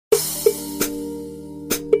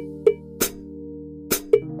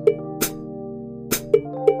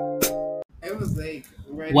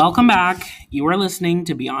Welcome back. You are listening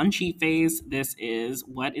to Beyond Cheat Phase. This is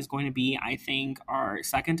what is going to be, I think, our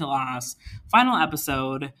second to last final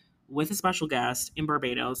episode with a special guest in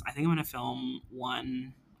Barbados. I think I'm going to film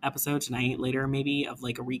one episode tonight, later maybe, of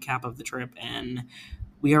like a recap of the trip. And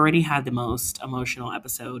we already had the most emotional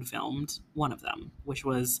episode filmed, one of them, which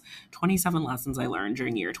was 27 lessons I learned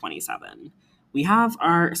during year 27. We have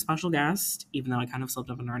our special guest, even though I kind of slipped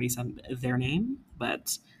up and already said their name,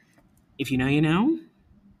 but if you know, you know.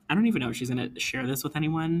 I don't even know if she's going to share this with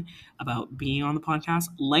anyone about being on the podcast.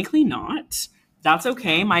 Likely not. That's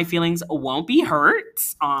okay. My feelings won't be hurt.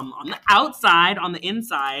 On the outside, on the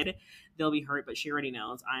inside, they'll be hurt, but she already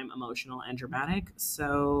knows I'm emotional and dramatic.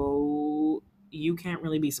 So you can't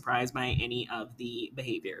really be surprised by any of the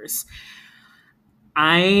behaviors.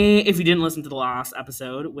 If you didn't listen to the last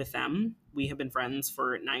episode with them, we have been friends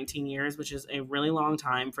for 19 years, which is a really long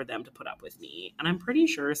time for them to put up with me. And I'm pretty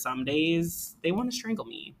sure some days they want to strangle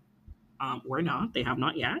me. Or not. They have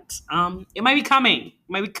not yet. It might be coming.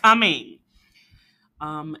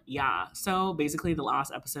 Yeah. So basically the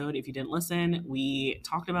last episode, if you didn't listen, we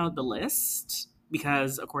talked about the list.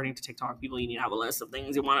 Because according to TikTok, people, you need to have a list of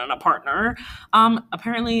things you want in a partner.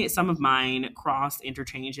 Apparently, some of mine crossed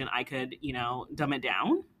interchange and I could, dumb it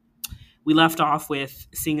down. We left off with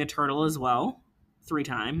seeing a turtle as well, 3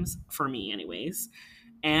 times, for me anyways.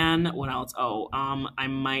 And what else? I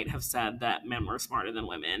might have said that men were smarter than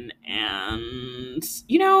women. And,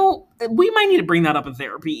 we might need to bring that up in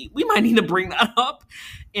therapy.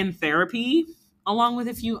 Along with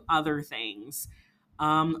a few other things.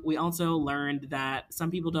 We also learned that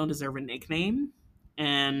some people don't deserve a nickname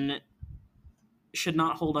and should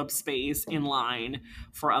not hold up space in line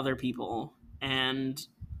for other people. And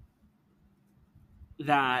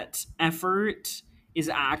that effort is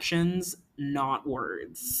actions, not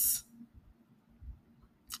words.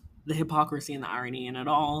 The hypocrisy and the irony in it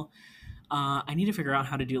all. I need to figure out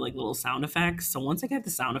how to do like little sound effects. So once I get the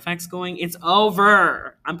sound effects going, it's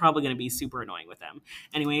over. I'm probably going to be super annoying with them.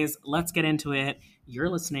 Anyways, let's get into it. You're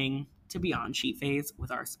listening to Beyond Cheat Phase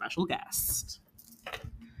with our special guest.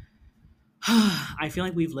 I feel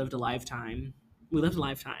like we've lived a lifetime. We lived a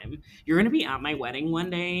lifetime. You're going to be at my wedding one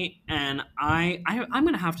day, and I'm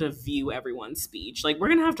going to have to view everyone's speech. Like, we're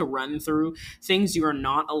going to have to run through things you are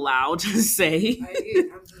not allowed to say.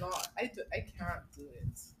 I'm not. I can't do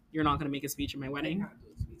it. You're not going to make a speech at my wedding? I can't do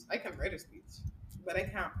a speech. I can write a speech, but I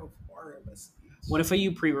can't perform a speech. What if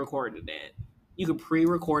you pre-recorded it? You could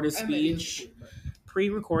pre-record a speech.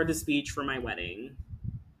 Pre-record a speech for my wedding.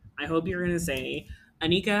 I hope you're going to say,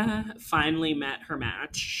 Anika finally met her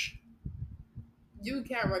match. You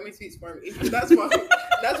can't write my speech for me. That's what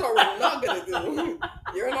we're not going to do.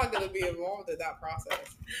 You're not going to be involved in that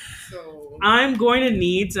process. So I'm going to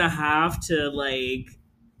need to have to, like...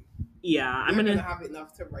 Yeah, I'm going to have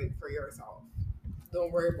enough to write for yourself.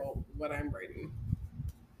 Don't worry about what I'm writing.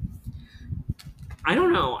 I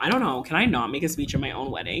don't know. Can I not make a speech at my own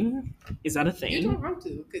wedding? Is that a thing? You don't have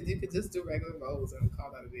to, because you could just do regular vows and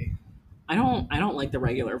call that a day. I don't like the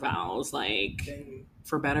regular vows, like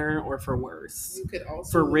for better or for worse. You could also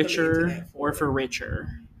for richer or for richer.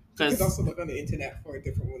 You could also look on the internet for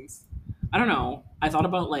different ones. I don't know. I thought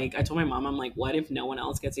about, like, I told my mom, I'm like, what if no one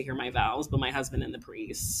else gets to hear my vows but my husband and the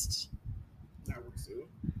priest? That works too.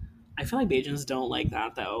 I feel like Bajans don't like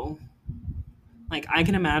that, though. Like, I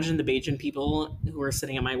can imagine the Bajan people who are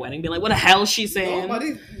sitting at my wedding being like, what the hell is she saying?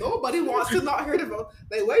 Nobody wants to not hear the vote.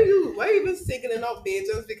 Like, why are you even singling out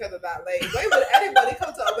Bajans because of that? Like, why would anybody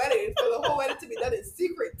come to a wedding for the whole wedding to be done in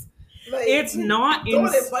secret? Like, it's not don't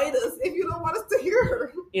invite us if you don't want us to hear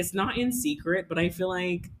her. It's not in secret, but I feel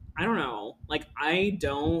like, I don't know. Like, I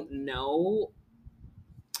don't know.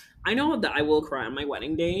 I know that I will cry on my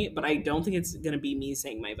wedding day, but I don't think it's going to be me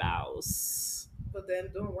saying my vows. But then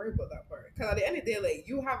don't worry about that part. Because at the end of the day, like,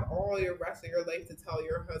 you have all your rest of your life to tell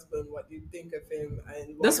your husband what you think of him.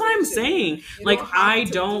 And that's what I'm saying. Like, I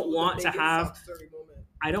don't want to have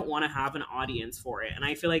an audience for it. And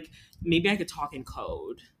I feel like maybe I could talk in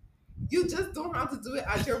code. You just don't have to do it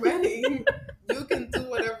at your wedding. You can do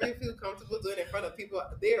whatever you feel comfortable doing in front of people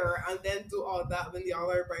there, and then do all that when y'all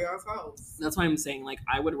are by yourselves. That's what I'm saying. Like,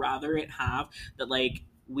 I would rather it have that, like,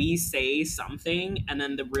 we say something and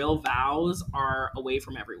then the real vows are away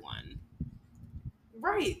from everyone.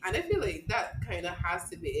 Right. And I feel like that kind of has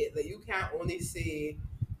to be it. Like, you can't only say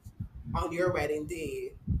on your wedding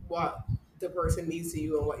day what the person means to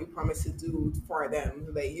you and what you promise to do for them.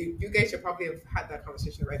 Like, you guys should probably have had that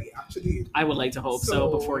conversation already, actually. I would like to hope so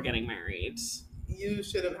before getting married. You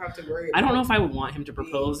shouldn't have to worry about I don't know if I would want him to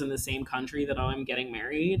propose in the same country that I'm getting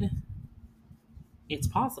married. It's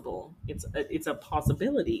possible. It's a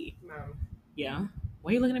possibility. No. Yeah.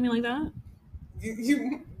 Why are you looking at me like that?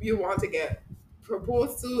 You want to get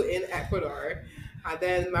proposed to in Ecuador, and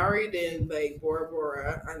then married in like Bora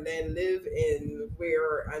Bora, and then live in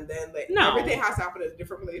where, and then like No. everything has to happen at a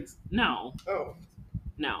different place. No. Oh,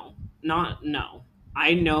 No. Not no.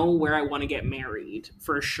 I know where I want to get married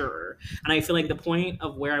for sure. And I feel like the point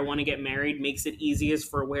of where I want to get married makes it easiest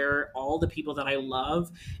for where all the people that I love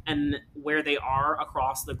and where they are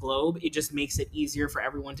across the globe. It just makes it easier for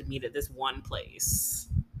everyone to meet at this one place.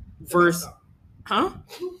 the bus Versus, stop. huh?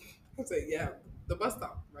 I say yeah, the bus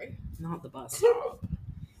stop, right? Not the bus stop.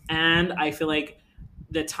 And I feel like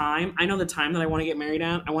I know the time that I want to get married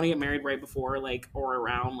at. I want to get married right before like or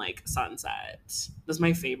around like sunset. That's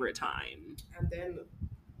my favorite time. And then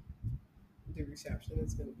the reception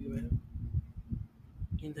is going to be when.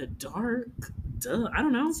 In the dark? Duh. I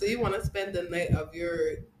don't know. So you want to spend the night of your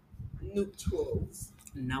nuptials?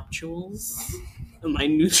 Nuptials? My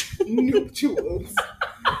nuptials. Nuptials.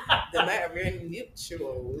 The night of your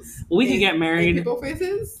nuptials. We could get In married. people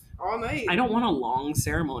faces all night. I don't want a long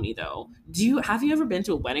ceremony though. Have you ever been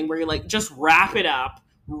to a wedding where you're like, just wrap it up,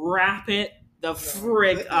 wrap it the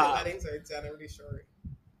frick up? Weddings are generally short.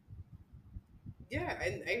 Yeah,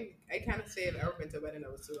 I can't say I've ever been to a wedding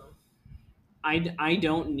that was too long. We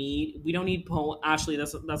don't need Ashley,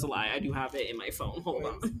 that's a lie. I do have it in my phone. Hold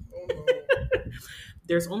on. Oh no.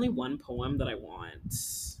 There's only one poem that I want,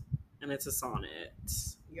 and it's a sonnet.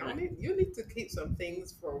 You need to keep some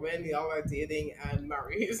things for when y'all are dating and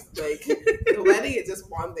married. Like the wedding is just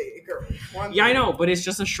one day, girl. Yeah, I know, but it's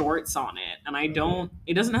just a short sonnet, and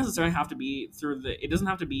it doesn't necessarily have to be it doesn't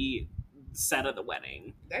have to be said at the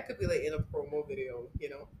wedding. That could be like in a promo video, you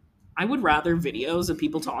know. I would rather videos of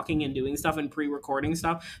people talking and doing stuff and pre-recording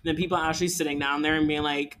stuff than people actually sitting down there and being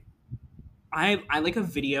like, I like a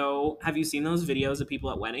video. Have you seen those videos of people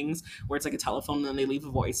at weddings where it's like a telephone and then they leave a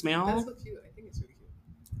voicemail? That's so cute. I think it's really cute.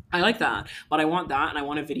 I like that, but I want that, and I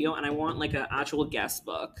want a video, and I want like an actual guest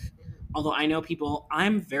book. Although I know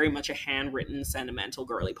I'm very much a handwritten, sentimental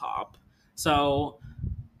girly pop. So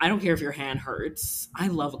I don't care if your hand hurts. I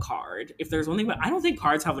love a card. If there's one thing, but I don't think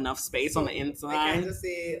cards have enough space on the inside. I can't just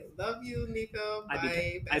say, love you, Nico.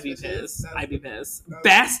 Bye. I'd be pissed. I'd be pissed. Okay.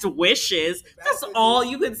 Best wishes. That's all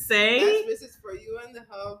you could say. Best wishes for you and the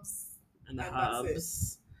hubs. And the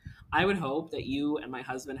hubs. I would hope that you and my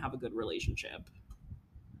husband have a good relationship.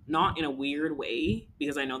 Not in a weird way,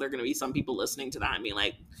 because I know there are going to be some people listening to that and being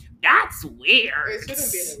like, that's weird. It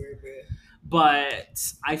shouldn't be in a weird way.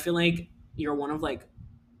 But I feel like you're one of like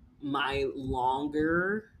my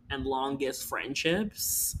longer and longest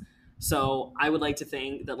friendships. So I would like to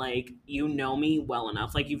think that like you know me well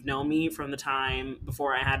enough. Like you've known me from the time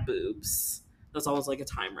before I had boobs. That's always like a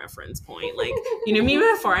time reference point. Like you knew me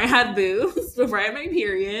before I had boobs, before I had my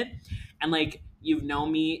period. And like you've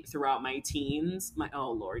known me throughout my teens.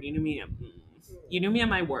 Oh Lord, you knew me at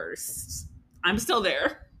my worst. I'm still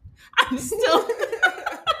there. I'm still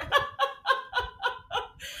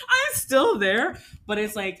there, but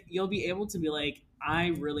it's like you'll be able to be like, I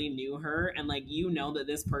really knew her, and like you know that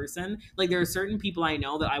this person, like there are certain people I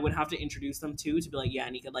know that I would have to introduce them to be like, yeah,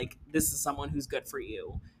 Nika, like this is someone who's good for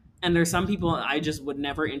you. And there's some people I just would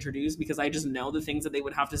never introduce because I just know the things that they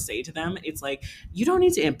would have to say to them. It's like, you don't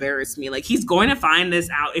need to embarrass me. Like he's going to find this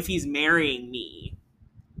out if he's marrying me.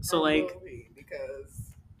 So like,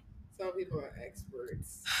 because some people are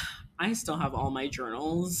experts. I still have all my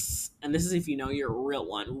journals, and this is if you know you're a real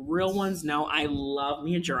one. Real ones know I love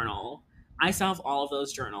me a journal. I still have all of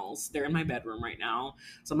those journals. They're in my bedroom right now.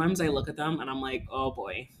 Sometimes I look at them and I'm like, oh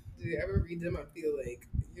boy. Do you ever read them and feel like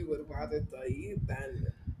you would rather die than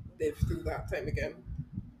live through that time again?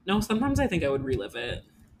 No, sometimes I think I would relive it.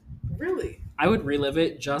 Really? I would relive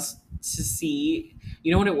it just to see.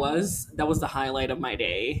 You know what it was? That was the highlight of my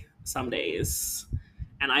day some days.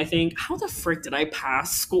 And I think, how the frick did I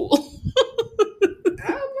pass school?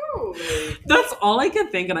 I don't know. Like, that's all I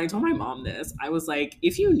could think. And I told my mom this. I was like,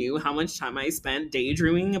 if you knew how much time I spent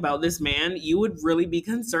daydreaming about this man, you would really be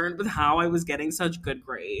concerned with how I was getting such good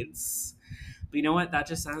grades. But you know what? That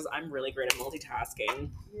just says I'm really great at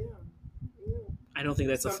multitasking. Yeah. I don't think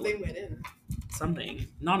that's something went in. Something.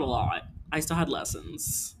 Not a lot. I still had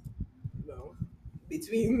lessons. No.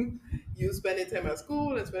 Between you spending time at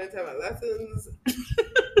school and spending time at lessons,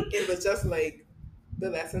 it was just like the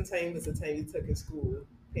lesson time was the time you took in school,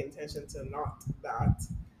 paying attention to not that.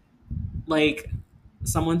 Like,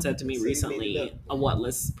 someone said to me recently, a what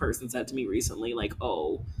list person said to me recently, like,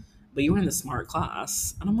 oh, but you were in the smart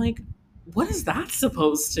class. And I'm like, what is that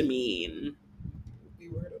supposed to mean? Be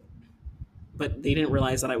weird. But they didn't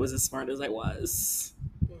realize that I was as smart as I was.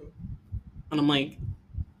 And I'm like,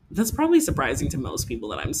 that's probably surprising to most people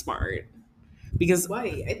that I'm smart. Because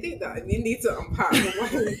Why? I think that we need to unpack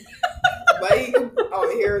why you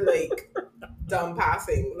out here like dumb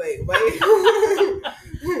passing. Like why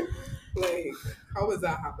like how is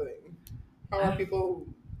that happening? How are people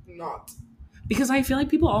not I feel like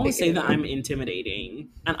people always say picking it that up? I'm intimidating,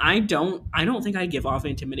 and I don't think I give off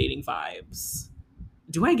intimidating vibes.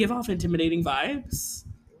 Do I give off intimidating vibes?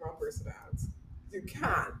 Wrong person to ask. You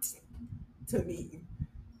can't to me.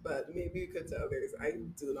 But maybe you could to others. I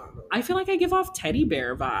do not know. I feel like I give off teddy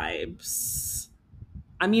bear vibes.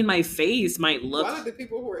 I mean, my face might look. One of the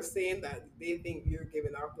people who are saying that they think you're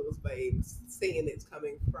giving off those vibes, saying it's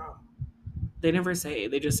coming from. They never say.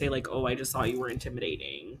 They just say like, "Oh, I just thought you were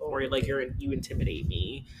intimidating," or like you intimidate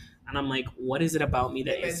me, and I'm like, "What is it about me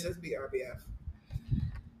that It might is?" just be RBF.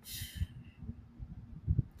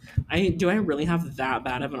 Do I really have that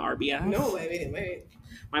bad of an RBF? No, I mean it might.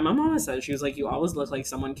 My mom always said, she was like, "You always look like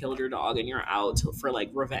someone killed your dog and you're out for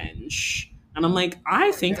like revenge." And I'm like,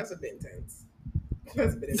 I think That's a bit intense.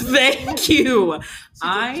 That's a bit intense. Thank you. She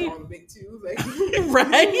John Wick too, like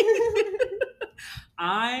Right?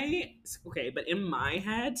 Okay, but in my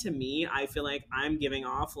head, to me, I feel like I'm giving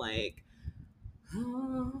off like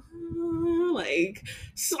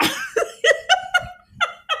so-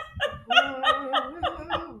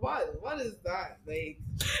 what is that? Like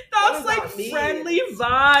that's does like that mean? friendly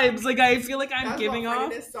vibes. Like I feel like I'm that's giving what off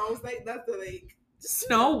friendliness sounds like. That's the like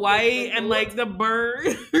Snow White and like the bird.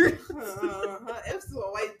 If Snow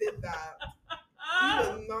White did that,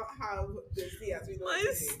 we would not have this. Yes, we My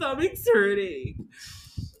don't. stomach's hurting.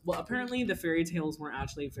 Well, apparently the fairy tales weren't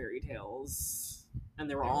actually fairy tales, and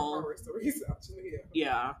they were all horror stories. Actually,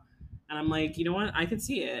 yeah. And I'm like, you know what? I could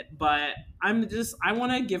see it, but I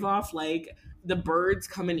want to give off like the birds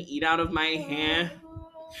come and eat out of my hand.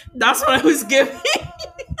 That's what I was giving.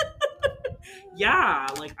 Yeah,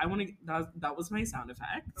 like I want to. That was my sound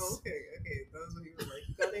effects. Okay, that's what you were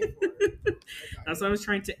like gunning for. That's what I was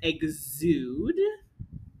trying to exude,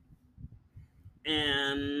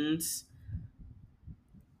 and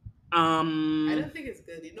I don't think it's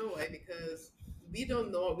good. You know why? Because we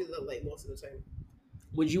don't know what we look like most of the time.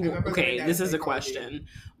 Would you? Okay, this is a question.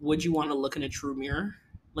 Would you want to look in a true mirror?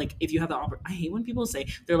 Like, if you have the opportunity. I hate when people say,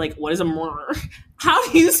 they're like, what is a mirror? How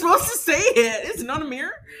are you supposed to say it? It's not a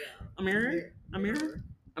mirror? Yeah. A mirror? A mirror?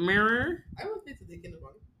 A mirror? I would think to dig in the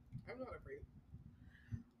one. I'm not afraid.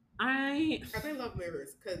 I love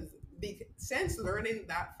mirrors because since learning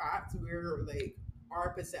that fact, we're like,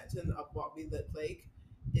 our perception of what we look like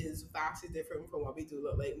is vastly different from what we do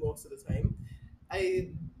look like most of the time.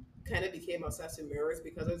 I kind of became obsessed with mirrors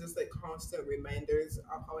because it was just like constant reminders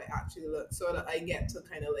of how I actually look, so that I get to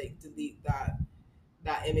kind of like delete that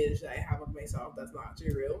image that I have of myself that's not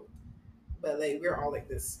actually real. But like we're all like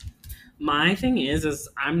this. My thing is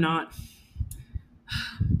I'm not.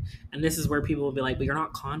 And this is where people will be like, but you're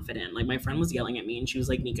not confident. Like my friend was yelling at me and she was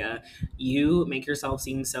like, Nika, you make yourself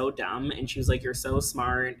seem so dumb. And she was like, you're so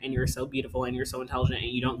smart and you're so beautiful and you're so intelligent and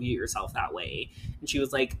you don't view yourself that way. And she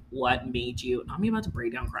was like, what made you? I'm about to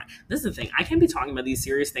break down crying. This is the thing. I can't be talking about these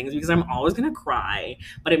serious things because I'm always going to cry,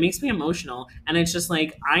 but it makes me emotional. And it's just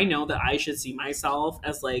like, I know that I should see myself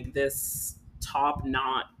as like this top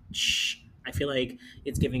notch. I feel like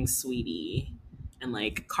it's giving Sweetie and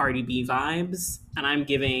like Cardi B vibes, and I'm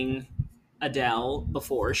giving Adele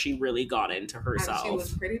before she really got into herself. And she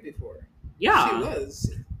was pretty before. Yeah. She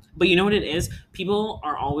was. But you know what it is? People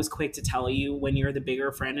are always quick to tell you when you're the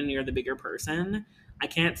bigger friend and you're the bigger person. I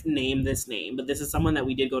can't name this name, but this is someone that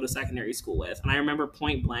we did go to secondary school with. And I remember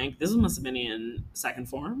point blank, this must have been in second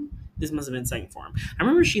form. This must have been second form. I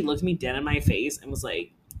remember she looked me dead in my face and was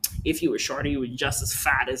like, if you were shorter, you were just as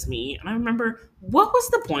fat as me. And I remember, what was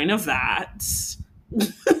the point of that?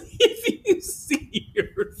 If you see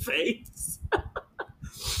her face.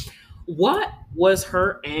 What was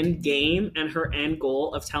her end game and her end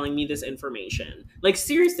goal of telling me this information? Like,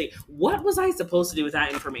 seriously, what was I supposed to do with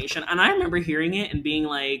that information? And I remember hearing it and being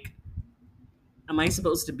like, am I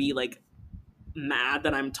supposed to be like mad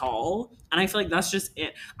that I'm tall? And I feel like that's just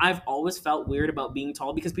it. I've always felt weird about being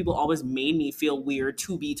tall because people always made me feel weird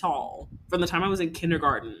to be tall. From the time I was in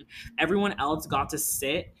kindergarten, everyone else got to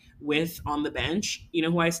sit with on the bench. You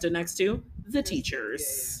know who I stood next to? The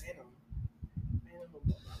teachers. Yeah, I know about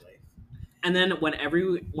that life. And then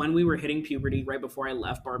when we were hitting puberty right before I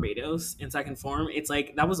left Barbados in second form, it's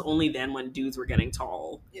like that was only then when dudes were getting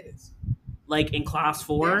tall. It is. Like in class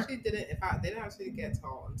 4. They actually didn't. In fact, they didn't actually get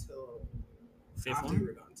tall until after we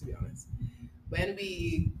were done. To be honest, when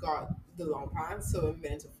we got the long pants, so we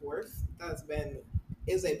went into fourth. That's when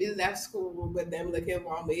it was like we left school with them looking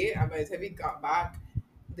one way, and by the time we got back,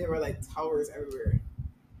 there were like towers everywhere.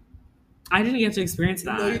 I didn't get to experience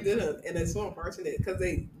No, you that. didn't, and it's so unfortunate because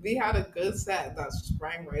we had a good set that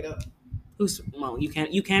sprang right up. Well, you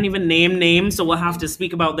can't even name names, so we'll have to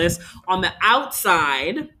speak about this on the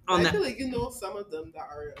outside. But On I the feel like you know some of them that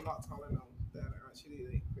are a lot taller now that are actually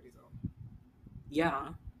like pretty tall. Yeah, Yeah.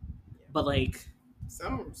 but like,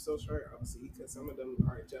 Some are still short, obviously, because some of them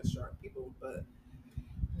are just short people. But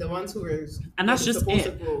the ones who are and that's just supposed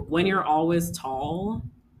to it. grow, When you're always tall,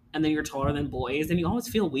 and then you're taller than boys, then you always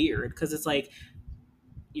feel weird because it's like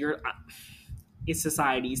you're. It's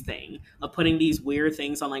society's thing of putting these weird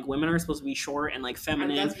things on, like women are supposed to be short and like and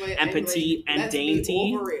feminine that's why and I'm like, petite and let's be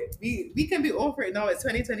dainty. over it. We can be over it now. It's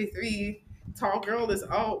 2023. Tall girl is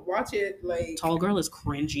out. Watch it. Like Tall girl is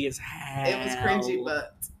cringy as it was cringy, hell.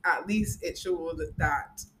 but at least it showed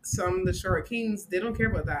that some of the short kings they don't care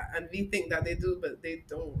about that, and we think that they do, but they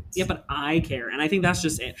don't. Yeah, but I care. And I think that's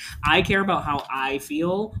just it. I care about how I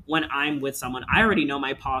feel when I'm with someone. I already know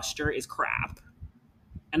my posture is crap.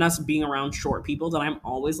 And that's being around short people that I'm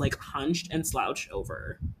always like hunched and slouched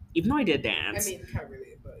over. Even though I did I dance. mean, can't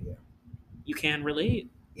relate, but yeah, You can relate.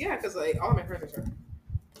 yeah, because like all my friends are short.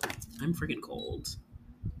 I'm freaking cold.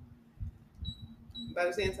 But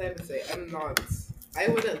at the same time, it's like I'm not. I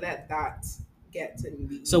wouldn't let that get to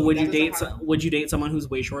me. So would That you doesn't date have- would you date someone who's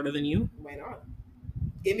way shorter than you? Why not?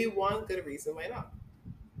 Give me one good reason. Why not?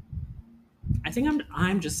 I think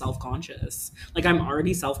I'm just self-conscious. Like I'm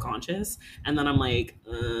already self-conscious and then I'm like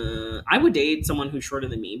I would date someone who's shorter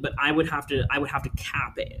than me, but I would have to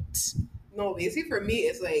cap it. No, basically for me,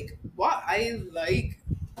 it's like what I like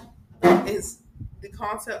is the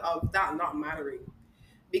concept of that not mattering.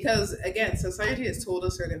 Because again, society has told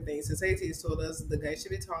us certain things. Society has told us the guy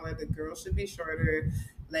should be taller, the girl should be shorter,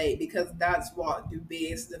 like because that's what you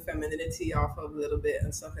base the femininity off of a little bit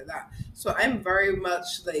and stuff like that. So I'm very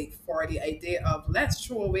much like for the idea of let's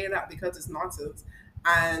throw away that because it's nonsense,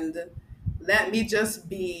 and let me just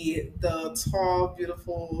be the tall,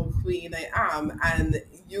 beautiful queen I am, and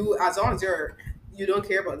you, as long as you don't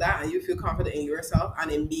care about that and you feel confident in yourself and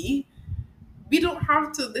in me, we don't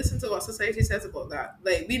have to listen to what society says about that.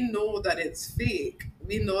 Like we know that it's fake.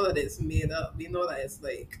 We know that it's made up. We know that it's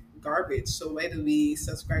like garbage. So why do we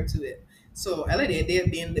subscribe to it? So I like the idea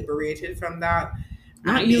of being liberated from that.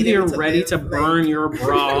 Not and you being able here ready live, to burn your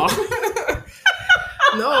bra.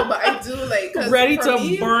 No, but I do like 'cause Ready for to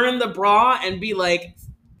me, burn the bra and be like,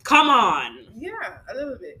 come on. Yeah, a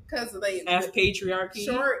little bit. Because like F patriarchy.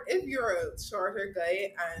 short, if you're a shorter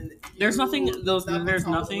guy and There's nothing love a there's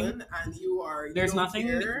tall nothing woman and you there's don't nothing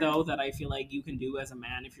care, though that I feel like you can do as a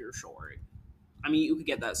man if you're short. I mean, you could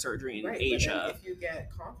get that surgery in right? But Asia. then if you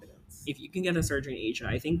get confidence, If you can get a surgery in Asia,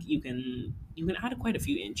 I think you can add quite a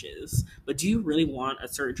few inches. But do you really want a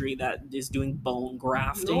surgery that is doing bone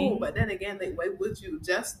grafting? no. But then again, like why would you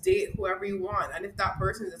just date whoever you want? And if that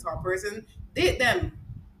person is a tall person, date them.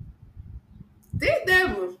 Date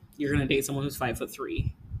them. You're gonna date someone who's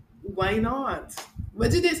 5'3". Why not?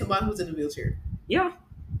 Would you date someone who's in a wheelchair? Yeah.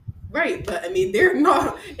 Right, but I mean, they're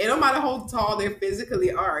not. It don't matter how tall they physically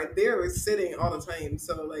are; they're sitting all the time.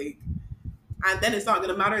 So like, and then it's not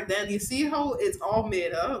gonna matter. Then you see how it's all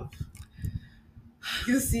made up.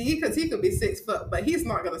 You see, because he could be 6 foot, but he's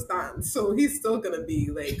not gonna stand. So he's still gonna be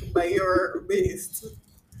like by your waist.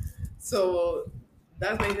 So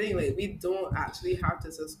that's my thing. Like, we don't actually have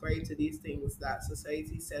to subscribe to these things that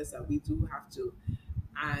society says that we do have to.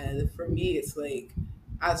 And for me, it's like,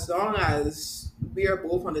 as long as we are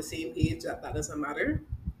both on the same page, that doesn't matter.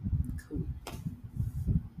 Cool.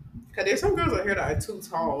 Because there's some girls out here that are too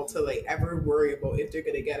tall to like ever worry about if they're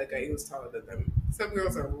gonna get a guy who's taller than them. Some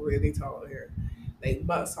girls are really tall out here, like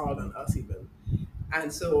much taller than us even.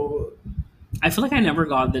 And so, I feel like I never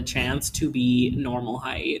got the chance to be normal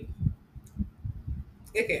height.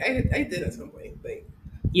 okay, I did at some point, like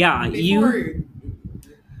Yeah, before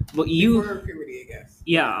puberty, I guess.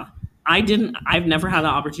 yeah. I've never had that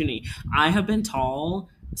opportunity. I have been tall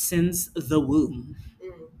since the womb.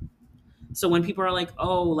 Mm. So when people are like,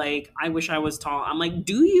 "Oh, like I wish I was tall," I'm like,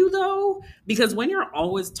 "Do you though?" Because when you're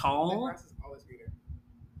always The tall, grass is always greener.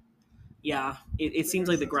 yeah, it seems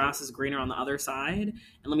like the grass is greener on the other side.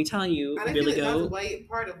 And let me tell you, And I Billy feel like Goat, that's why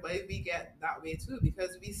part of why we get that way too,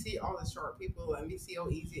 because we see all the short people and we see how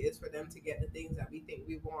easy it is for them to get the things that we think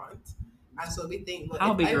we want. And so we think, well,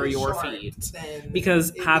 how if big I are was your short, feet? then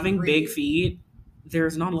Because it'd be having big great. feet,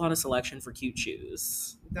 there's not a lot of selection for cute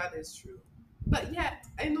shoes. That is true. But yet,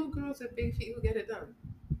 I know girls with big feet who get it done.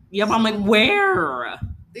 Yeah, but I'm like, where?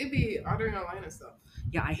 They be ordering online and stuff.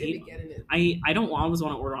 Yeah, I They be hate. getting it. I don't always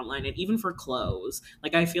want to order online, and even for clothes,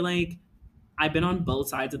 like I feel like I've been on both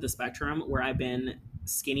sides of the spectrum where I've been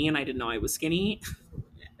skinny and I didn't know I was skinny,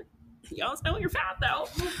 Y'all say you're fat though.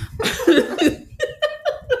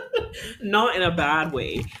 Not in a bad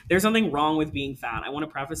way. There's nothing wrong with being fat. I want to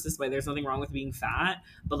preface this by there's nothing wrong with being fat,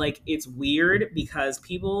 but like it's weird because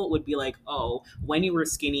people would be like, "Oh, when you were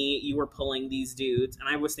skinny, you were pulling these dudes." And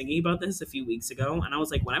I was thinking about this a few weeks ago, and I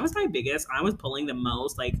was like, when I was my biggest, I was pulling the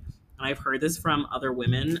most. Like, and I've heard this from other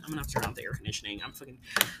women. I'm gonna have to turn off the air conditioning. I'm fucking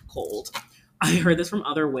cold. I heard this from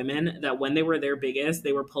other women that when they were their biggest,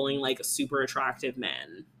 they were pulling like super attractive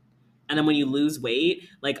men. And then when you lose weight,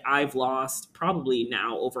 like I've lost probably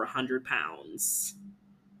now over 100 pounds.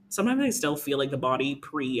 Sometimes I still feel like the body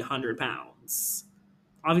pre 100 pounds.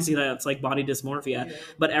 Obviously, that's like body dysmorphia. Yeah.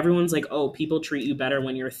 But everyone's like, oh, people treat you better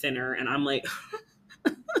when you're thinner. And I'm like,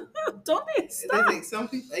 don't they stop? Like some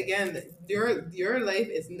people, again, your life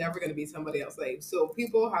is never going to be somebody else's life. So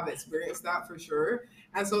people have experienced that for sure.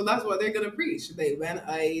 And so that's what they're going to preach. Like when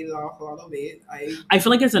I lost a lot of weight, I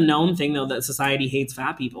feel like it's a known thing, though, that society hates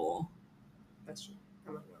fat people. That's true.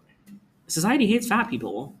 I'm not gonna lie. Society hates fat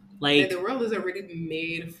people. Like the world isn't really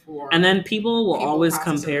made for. And then people will always past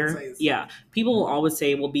a certain compare. size. Yeah, people will always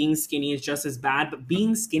say, well, being skinny is just as bad, but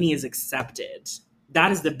being skinny is accepted.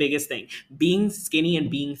 That is the biggest thing. Being skinny and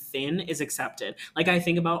being thin is accepted. Like I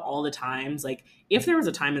think about all the times, like if there was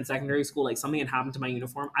a time in secondary school, like something had happened to my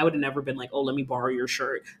uniform, I would have never been like, oh, let me borrow your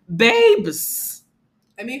shirt. Babes!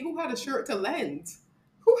 I mean, who had a shirt to lend?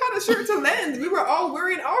 Who had a shirt to lend? We were all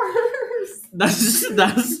wearing ours.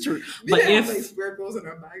 That's true. We But didn't if have like square goals in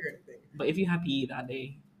our bag or anything. but if you had PE that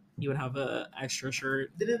day, you would have a extra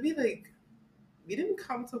shirt. Did it be like we didn't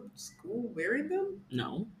come to school wearing them?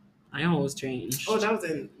 No, I always changed. Oh, that was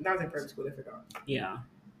in private school. I forgot. Yeah.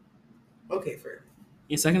 Okay, fair.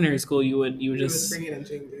 In secondary school, you would You just was bringing and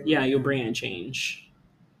changing. yeah, you'll bring and change.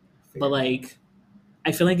 Fair. But like,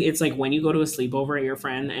 I feel like it's like when you go to a sleepover at your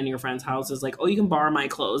friend and your friend's house is like, oh, you can borrow my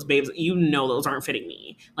clothes, babes. You know those aren't fitting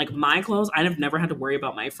me. Like my clothes, I've never had to worry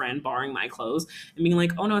about my friend borrowing my clothes and being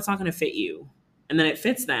like, oh no, it's not going to fit you. And then it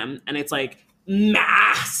fits them and it's like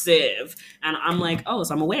massive. And I'm like, oh,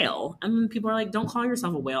 so I'm a whale. And then people are like, don't call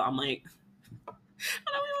yourself a whale. I'm like,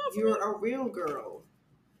 you're a real girl.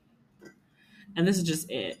 And this is just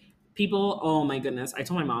it. People, oh my goodness, I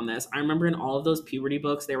told my mom this. I remember in all of those puberty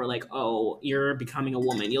books, they were like, oh, you're becoming a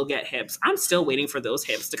woman. You'll get hips. I'm still waiting for those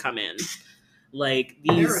hips to come in. Like,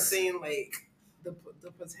 these. They were saying, like, the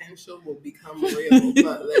potential will become real,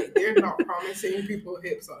 but, like, they're not promising people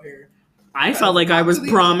hips out here. I felt like I was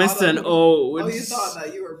promised an ode. Oh, you thought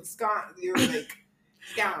that you were like,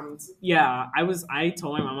 scammed. Yeah, I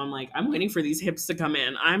told my mom, I'm like, I'm waiting for these hips to come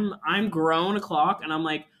in. I'm grown o'clock, and I'm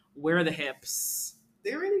like, where are the hips?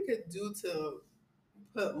 They really could do to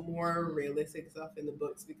put more realistic stuff in the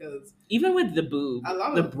books because even with the boob,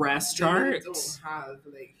 the breast chart, don't have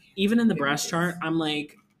like even in the breast chart, I'm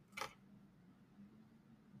like,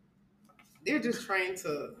 they're just trying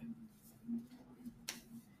to.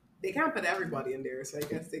 They can't put everybody in there, so I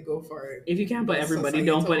guess they go for it. If you can't put everybody,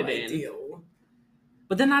 don't put it in.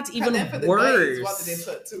 But then that's even worse. Guys, what did they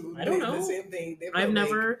put too? I don't know. The same thing. I've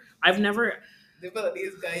never. They put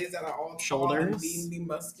these guys that are all shoulders, being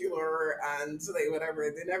muscular and like whatever.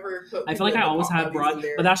 They never put. I feel like I always had broad,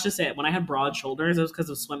 but that's just it. When I had broad shoulders, it was because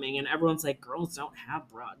of swimming, and everyone's like, "Girls don't have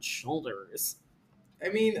broad shoulders." I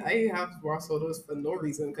mean, I have broad shoulders for no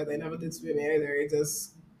reason because I never did swimming either. It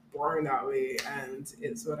just born that way, and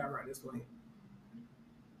it's whatever at this point.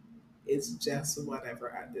 It's just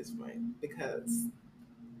whatever at this point because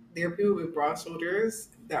there are people with broad shoulders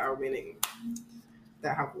that are winning,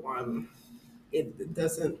 that have won. It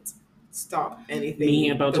doesn't stop anything. Me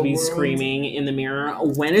about to be screaming in the mirror,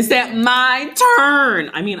 when is that my turn?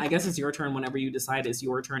 I mean, I guess it's your turn whenever you decide it's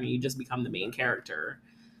your turn and you just become the main character.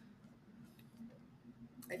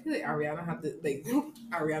 I feel like Ariana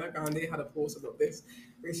Grande had a post about this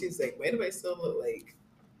where she's like, why do I still look like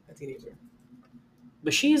a teenager?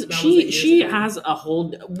 But she has a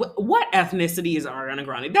whole. What ethnicity is Ariana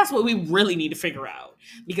Grande? That's what we really need to figure out.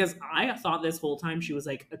 Because I thought this whole time she was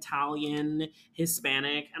like Italian,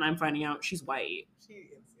 Hispanic, and I'm finding out she's white. She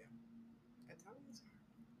is, yeah. Italians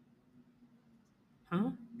are. Huh?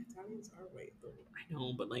 Italians are white, though. I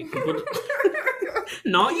know, but like people.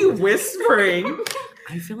 Not you whispering.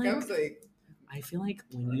 I feel like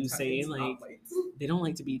when you say like they don't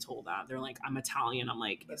like to be told that. They're like, I'm Italian. I'm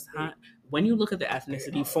like, is that when you look at the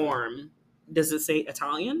ethnicity form, does it say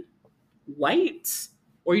Italian? White?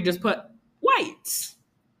 Or you just put white?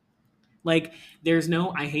 Like there's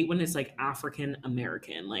no, I hate when it's like African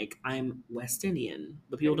American. Like I'm West Indian,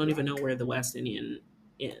 but people don't even know where the West Indian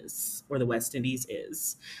is or the West Indies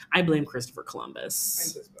is. I blame Christopher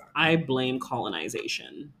Columbus. I blame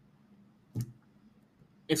colonization.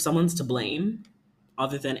 If someone's to blame,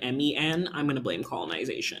 other than MEN, I'm going to blame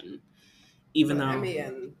colonization. Even But though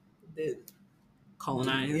MEN did.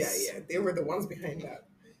 colonize. Yeah, they were the ones behind that.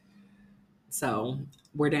 So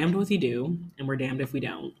we're damned if we do, and we're damned if we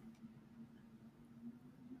don't.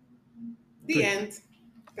 The end.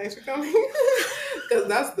 Thanks for coming. Because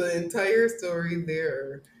that's the entire story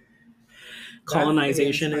there.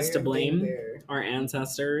 Colonization is to entire blame. thing there. Our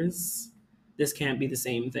ancestors. This can't be the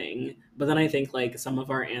same thing. But then I think like some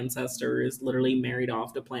of our ancestors literally married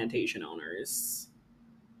off to plantation owners.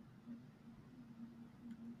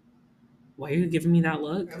 Why are you giving me that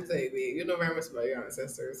look? I'm saying, you know very much about your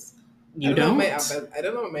ancestors. You don't? I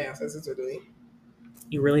don't know what my ancestors are doing.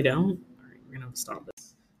 You really don't? All right, we're gonna have to stop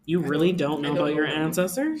this. You really don't know about your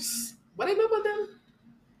ancestors? What I know about them?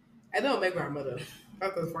 I know my grandmother.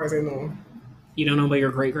 That's as far as I know. You don't know about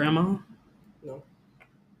your great grandma? No.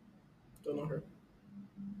 Don't know her.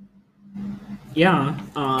 Yeah.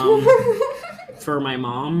 For my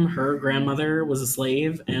mom, her grandmother was a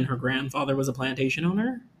slave and her grandfather was a plantation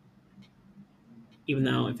owner. Even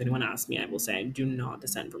though, if anyone asks me, I will say I do not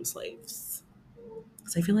descend from slaves.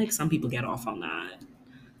 Because I feel like some people get off on that.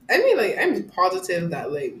 I mean, like, I'm positive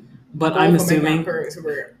that, like, but I'm assuming my parents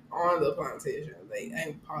were on the plantation. Like,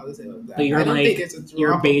 I'm positive of that. But you're I don't like, think it's a drop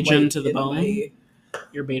you're Bajan of to the bone. My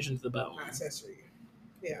you're Bajan to the bone. Ancestry.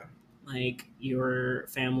 Yeah. Like, your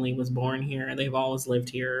family was born here. They've always lived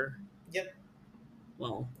here. Yep.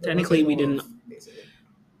 Well, technically, we didn't. Basically.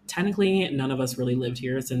 Technically, none of us really lived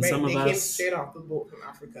here, since some of us came straight off the boat from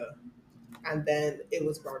Africa, and then it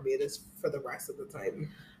was Barbados for the rest of the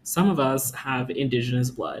time. Some of us have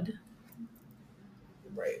indigenous blood.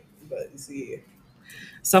 Right, but you see,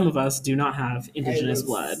 some of us do not have indigenous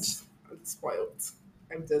blood. I'm spoiled.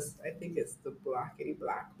 I think it's the black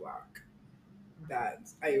that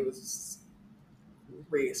I was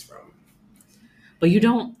raised from. But you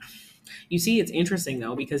don't. You see, it's interesting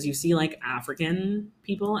though, because you see like African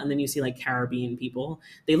people and then you see like Caribbean people.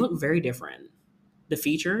 They look very different. The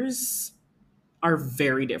features are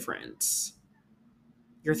very different.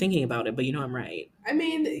 You're thinking about it, but you know I'm right. I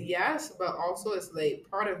mean, yes, but also it's like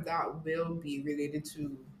part of that will be related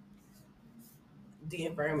to the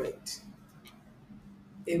environment.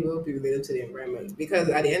 It will be related to the environment because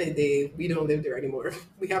at the end of the day, we don't live there anymore.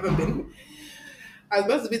 We haven't been. As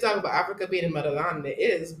much as we talk about Africa being a motherland, it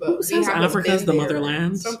is, but who says Africa's the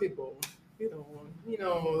motherland? Some people, you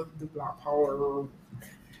know, the Black Power,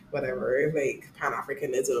 whatever, like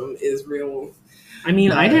Pan-Africanism is real. I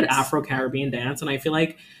mean, I did Afro-Caribbean dance, and I feel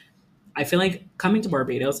like coming to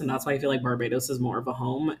Barbados, and that's why I feel like Barbados is more of a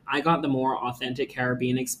home. I got the more authentic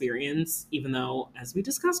Caribbean experience, even though, as we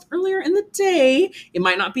discussed earlier in the day, it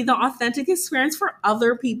might not be the authentic experience for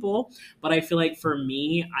other people. But I feel like for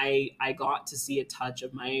me, I got to see a touch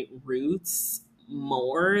of my roots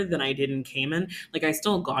more than I did in Cayman. Like, I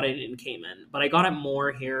still got it in Cayman, but I got it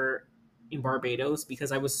more here in Barbados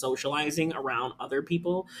because I was socializing around other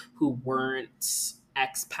people who weren't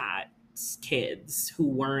expat kids, who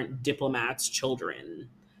weren't diplomats' children,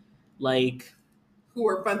 like who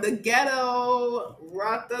were from the ghetto.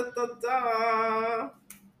 Ra-da-da-da.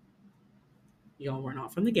 Y'all were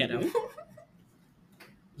not from the ghetto.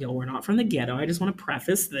 Y'all were not from the ghetto. I just want to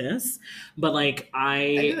preface this, but like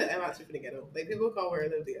I do that. I'm actually from the ghetto. Like people call where I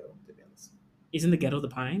live the ghetto. To be honest, isn't the ghetto the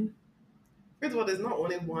Pine? First of all, there's not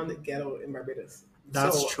only one ghetto in Barbados.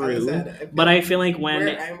 That's true, but I feel like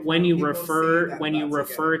when you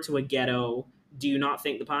refer to a ghetto, do you not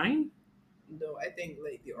think the Pine? No, I think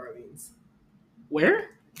like the Orleans.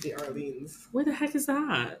 Where? The Orleans. Where the heck is that?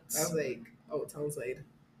 I was like, Townside.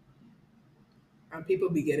 And people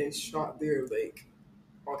be getting shot there like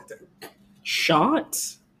all the time. Shot?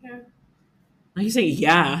 Yeah. Like you say,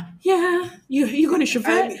 yeah. You going to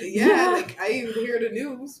Chevette? Yeah, like I even hear the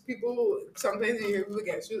news. People sometimes you hear people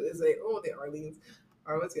get shot. It's like, oh, the Orleans.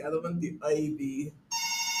 Or what's the other one? The Ivy.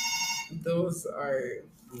 Those are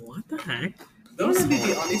what the heck? Those would be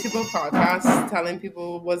the only people podcasts telling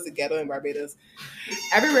people what's the ghetto in Barbados.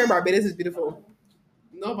 Everywhere in Barbados is beautiful.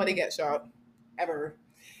 Nobody gets shot ever.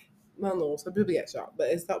 Well, no, some people get shot, but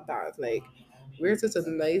it's not bad. Like we're such a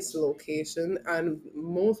nice location, and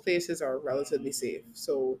most places are relatively safe.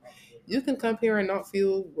 So you can come here and not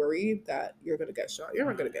feel worried that you're gonna get shot. You're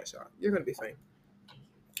not gonna get shot. You're gonna be fine.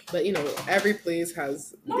 But you know, every place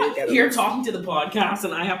has. I'm here talking to the podcast,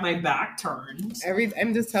 and I have my back turned.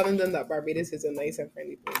 I'm just telling them that Barbados is a nice and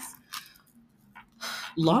friendly place.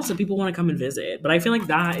 Lots of people want to come and visit, but I feel like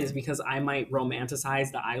that is because I might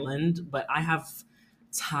romanticize the island, but I have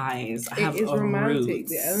ties. I have romantic.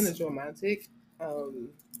 Roots. The island is romantic.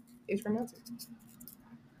 It's romantic.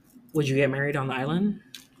 Would you get married on the island?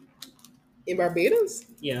 In Barbados?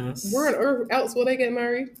 Yes. Where on earth else would I get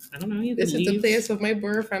married? I don't know. You This could is the leave. place of my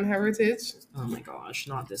birth and heritage. Oh my gosh,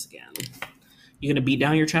 not this again. You gonna beat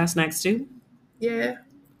down your chest next to? Yeah.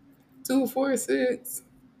 2, 4, 6.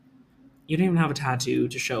 You don't even have a tattoo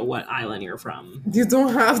to show what island you're from. You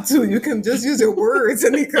don't have to. You can just use your words,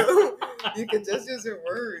 Anika. You can just use your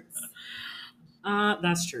words.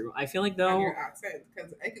 That's true. I feel like And though your accent,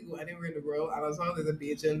 because I could go anywhere in the world, and as long as there's a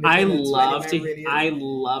Bajan, I within a love 20 to radius, I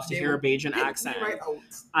love to they hear a will Bajan pick me accent. right out.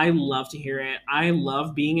 I love to hear it. I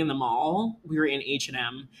love being in the mall. We were in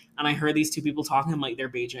H&M and I heard these two people talking like they're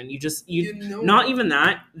Bajan. You know, not even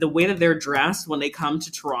that, the way that they're dressed when they come to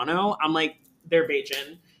Toronto, I'm like they're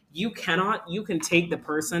Bajan. You can take the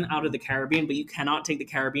person out of the Caribbean, but you cannot take the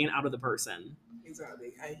Caribbean out of the person.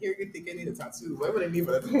 Exactly. I hear you think I need a tattoo. What would I need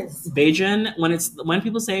for those? Bajan, when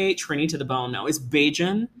people say Trini to the bone, no, it's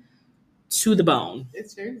Bajan to the bone.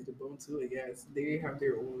 It's Trini to the bone too, I guess. They have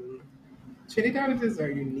their own. Trinidadians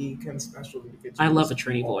are unique and special individuals. I love a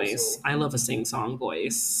Trini also. voice. I love a sing-song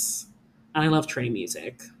voice. And I love Trini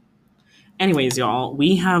music. Anyways, y'all,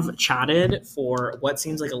 we have chatted for what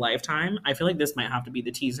seems like a lifetime. I feel like this might have to be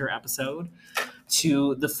the teaser episode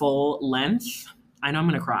to the full length. I know I'm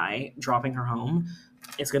going to cry dropping her home.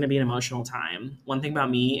 It's going to be an emotional time. One thing about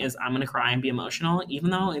me is I'm going to cry and be emotional, even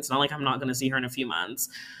though it's not like I'm not going to see her in a few months.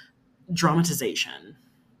 Dramatization.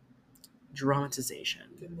 The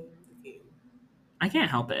name of the game. I can't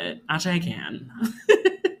help it. Actually, I can.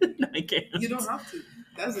 No, I can't. You don't have to.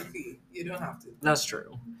 That's the key. You don't have to. That's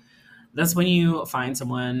true. That's when you find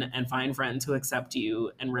someone and find friends who accept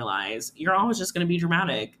you and realize you're always just going to be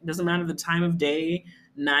dramatic. It doesn't matter the time of day,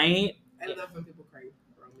 night. I love when people cry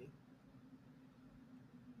around me.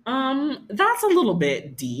 That's a little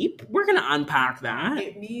bit deep. We're going to unpack that.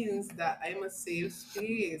 It means that I'm a safe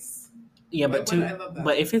space. Yeah, I love that.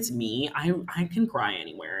 but if it's me, I can cry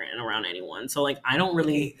anywhere and around anyone. So like I don't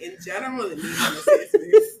really in general it means I'm a safe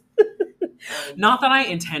space. Not that I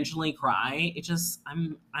intentionally cry. It just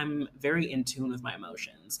I'm very in tune with my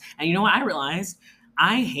emotions. And you know what I realized?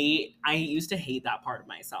 I used to hate that part of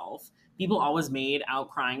myself. People always made out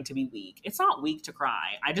crying to be weak. It's not weak to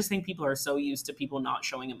cry. I just think people are so used to people not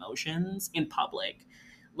showing emotions in public.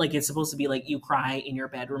 Like it's supposed to be like you cry in your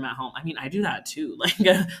bedroom at home. I mean, I do that too. Like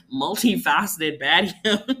a multifaceted baddie.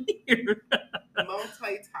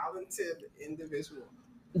 Multi-talented individual.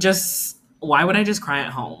 Just why would I just cry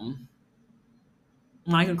at home?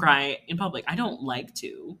 When I can cry in public. I don't like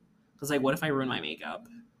to. Because, like, what if I ruin my makeup?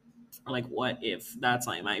 Or, like, what if that's,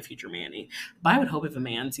 like, my future Manny? But I would hope if a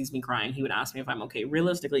man sees me crying, he would ask me if I'm okay.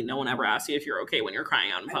 Realistically, no one ever asks you if you're okay when you're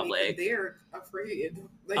crying out in public. I mean, they're afraid.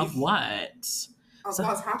 Like, of what? Of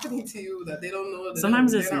what's happening to you that they don't know.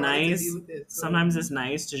 Sometimes it's nice. Sometimes it's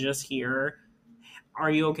nice to just hear, are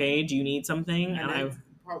you okay? Do you need something? And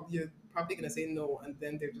you're probably going to say no, and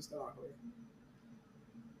then they're just going to walk away.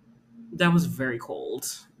 That was very cold.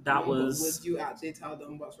 That was. Would you actually tell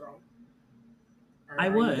them what's wrong? Or I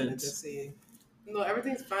would. You just say, no,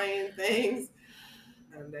 everything's fine, thanks.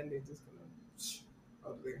 And then they're just going to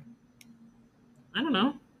out there. I don't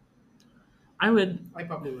know. I would. I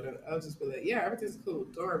probably wouldn't. I would just be like, yeah, everything's cool.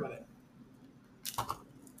 Don't worry about it.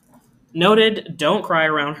 Noted, don't cry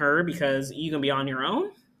around her because you can be on your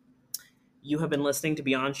own. You have been listening to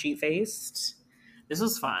Beyond Sheet Faced. This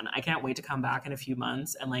was fun. I can't wait to come back in a few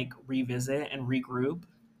months and like revisit and regroup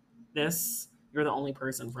this. You're the only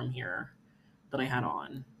person from here that I had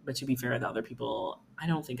on. But to be fair, the other people, I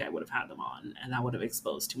don't think I would have had them on. And that would have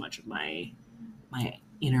exposed too much of my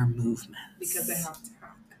inner movements. Because they have to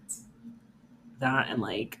have it. That and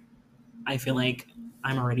like, I feel like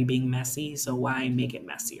I'm already being messy, so why make it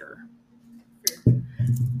messier?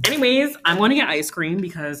 Anyways, I'm going to get ice cream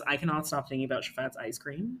because I cannot stop thinking about Chafet's ice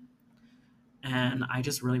cream. And I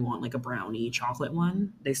just really want like a brownie chocolate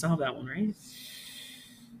one. They still have that one, right?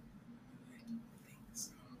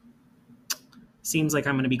 Seems like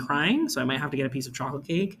I'm going to be crying, so I might have to get a piece of chocolate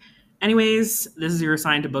cake. Anyways, this is your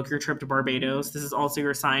sign to book your trip to Barbados. This is also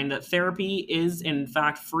your sign that therapy is, in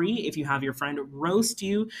fact, free if you have your friend roast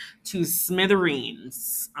you to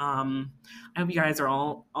smithereens. I hope you guys are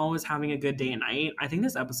all always having a good day and night. I think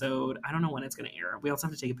this episode, I don't know when it's going to air. We also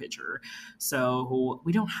have to take a picture. So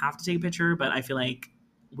we don't have to take a picture, but I feel like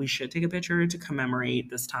we should take a picture to commemorate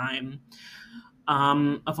this time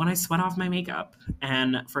of when I sweat off my makeup.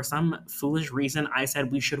 And for some foolish reason, I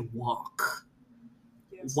said we should walk.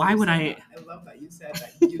 Yes, why would I? I love that you said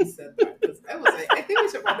that. Because I was like, I think we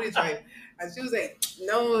should probably drive. And she was like,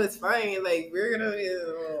 no, it's fine. Like, we're going to be.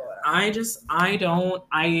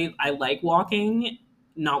 I like walking,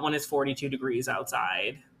 not when it's 42 degrees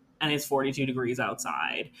outside. And it's 42 degrees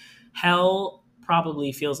outside. Hell,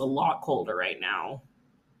 probably feels a lot colder right now.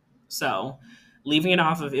 So leaving it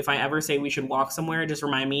off of if I ever say we should walk somewhere, just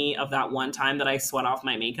remind me of that one time that I sweat off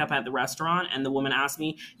my makeup at the restaurant and the woman asked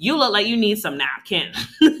me, "You look like you need some napkin."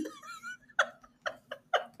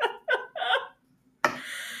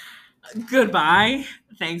 Goodbye.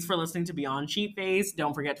 Thanks for listening to Beyond Sheetface.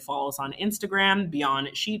 Don't forget to follow us on Instagram, Beyond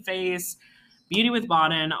Sheetface, Beauty with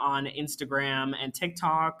Baden on Instagram and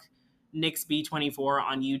TikTok, NixB24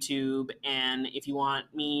 on YouTube. And if you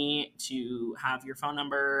want me to have your phone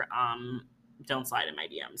number, don't slide in my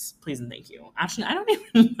DMs, please and thank you. Actually, I don't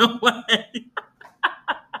even know what.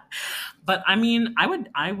 But I mean,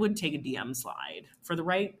 I would take a DM slide for the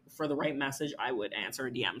right message. I would answer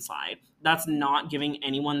a DM slide. That's not giving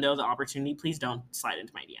anyone though the opportunity. Please don't slide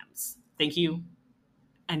into my DMs. Thank you,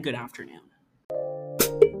 and good afternoon.